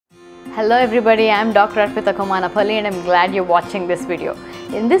Hello everybody, I am Dr. Arpitha Komanapalli and I am glad you're watching this video.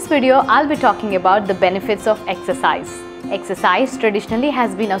 In this video, I'll be talking about the benefits of exercise. Exercise traditionally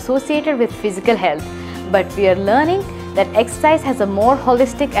has been associated with physical health, but we are learning that exercise has a more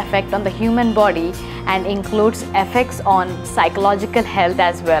holistic effect on the human body and includes effects on psychological health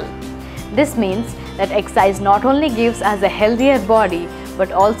as well. This means that exercise not only gives us a healthier body,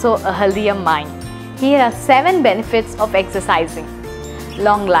 but also a healthier mind. Here are 7 benefits of exercising.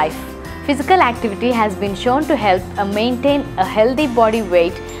 Long life. Physical activity has been shown to help maintain a healthy body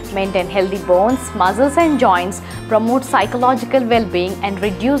weight, maintain healthy bones, muscles and joints, promote psychological well-being and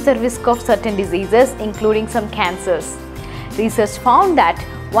reduce the risk of certain diseases including some cancers. Research found that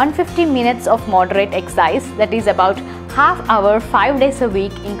 150 minutes of moderate exercise, that is about half hour 5 days a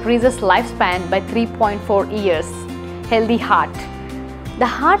week, increases lifespan by 3.4 years. Healthy heart. The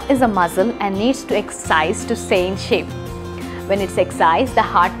heart is a muscle and needs to exercise to stay in shape. When it's exercised, the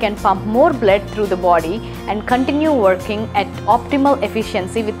heart can pump more blood through the body and continue working at optimal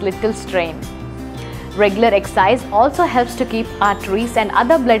efficiency with little strain. Regular exercise also helps to keep arteries and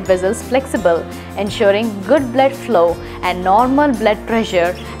other blood vessels flexible, ensuring good blood flow and normal blood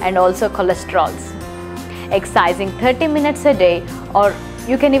pressure and also cholesterols. Exercising 30 minutes a day, or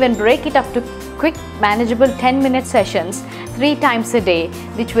you can even break it up to quick manageable 10-minute sessions 3 times a day,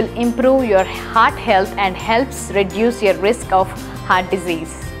 which will improve your heart health and helps reduce your risk of heart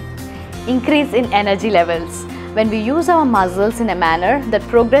disease. Increase in energy levels. When we use our muscles in a manner that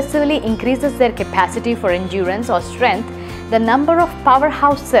progressively increases their capacity for endurance or strength, the number of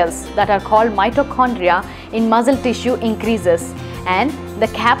powerhouse cells that are called mitochondria in muscle tissue increases, and the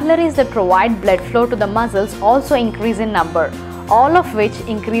capillaries that provide blood flow to the muscles also increase in number, all of which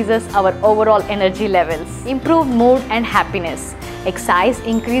increases our overall energy levels. Improve mood and happiness. Exercise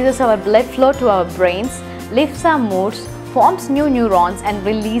increases our blood flow to our brains, lifts our moods, forms new neurons and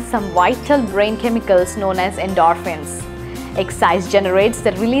release some vital brain chemicals known as endorphins. Exercise generates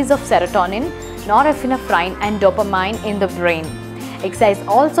the release of serotonin, norepinephrine and dopamine in the brain. Exercise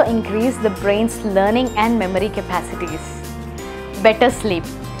also increases the brain's learning and memory capacities. Better sleep.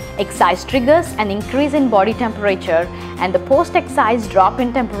 Exercise triggers an increase in body temperature and the post-exercise drop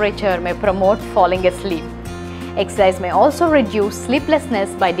in temperature may promote falling asleep. Exercise may also reduce sleeplessness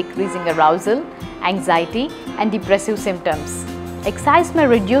by decreasing arousal, anxiety and depressive symptoms. Exercise may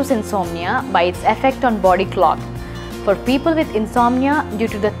reduce insomnia by its effect on body clock. For people with insomnia, due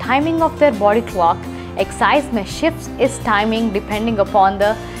to the timing of their body clock, exercise may shift its timing depending upon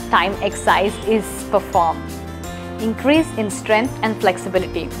the time exercise is performed. Increase in strength and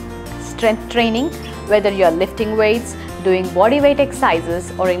flexibility. Strength training, whether you are lifting weights, doing body weight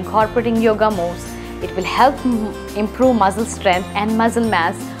exercises or incorporating yoga moves, it will help improve muscle strength and muscle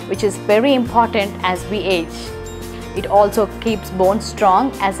mass, which is very important as we age. It also keeps bones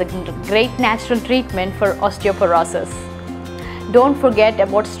strong as a great natural treatment for osteoporosis. Don't forget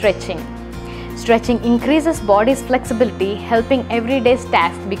about stretching. Stretching increases body's flexibility, helping everyday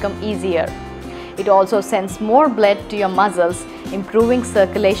tasks become easier. It also sends more blood to your muscles, improving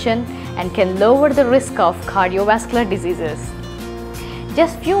circulation and can lower the risk of cardiovascular diseases.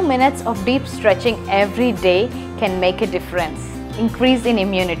 Just few minutes of deep stretching every day can make a difference. Increase in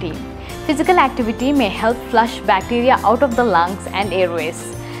immunity. Physical activity may help flush bacteria out of the lungs and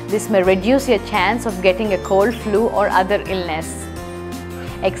airways. This may reduce your chance of getting a cold, flu or other illness.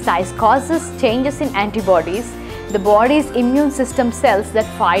 Exercise causes changes in antibodies, the body's immune system cells that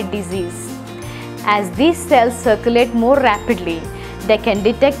fight disease. As these cells circulate more rapidly, they can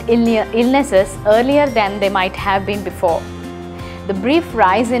detect illnesses earlier than they might have been before. The brief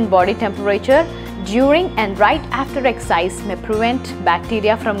rise in body temperature during and right after exercise may prevent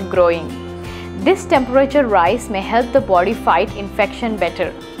bacteria from growing. This temperature rise may help the body fight infection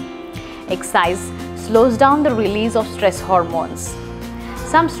better. Exercise slows down the release of stress hormones.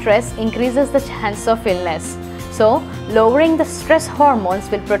 Some stress increases the chance of illness, so lowering the stress hormones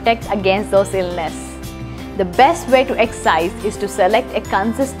will protect against those illnesses. The best way to exercise is to select a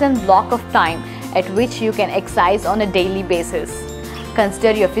consistent block of time at which you can exercise on a daily basis.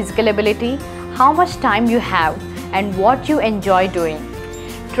 Consider your physical ability, how much time you have, and what you enjoy doing.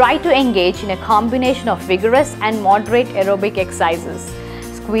 Try to engage in a combination of vigorous and moderate aerobic exercises.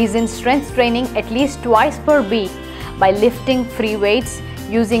 Squeeze in strength training at least twice per week by lifting free weights,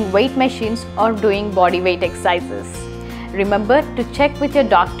 using weight machines or doing body weight exercises. Remember to check with your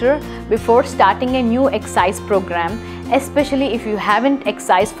doctor before starting a new exercise program, especially if you haven't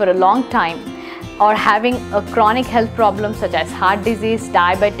exercised for a long time or having a chronic health problem such as heart disease,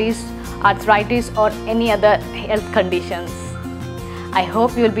 diabetes, arthritis or any other health conditions. I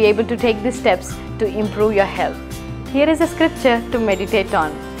hope you will be able to take these steps to improve your health. Here is a scripture to meditate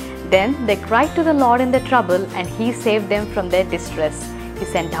on. Then they cried to the Lord in their trouble, and He saved them from their distress. He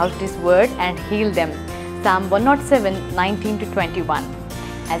sent out His word and healed them. Psalm 107, 19 to 21.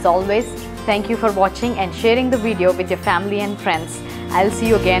 As always, thank you for watching and sharing the video with your family and friends. I'll see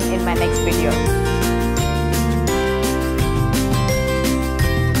you again in my next video.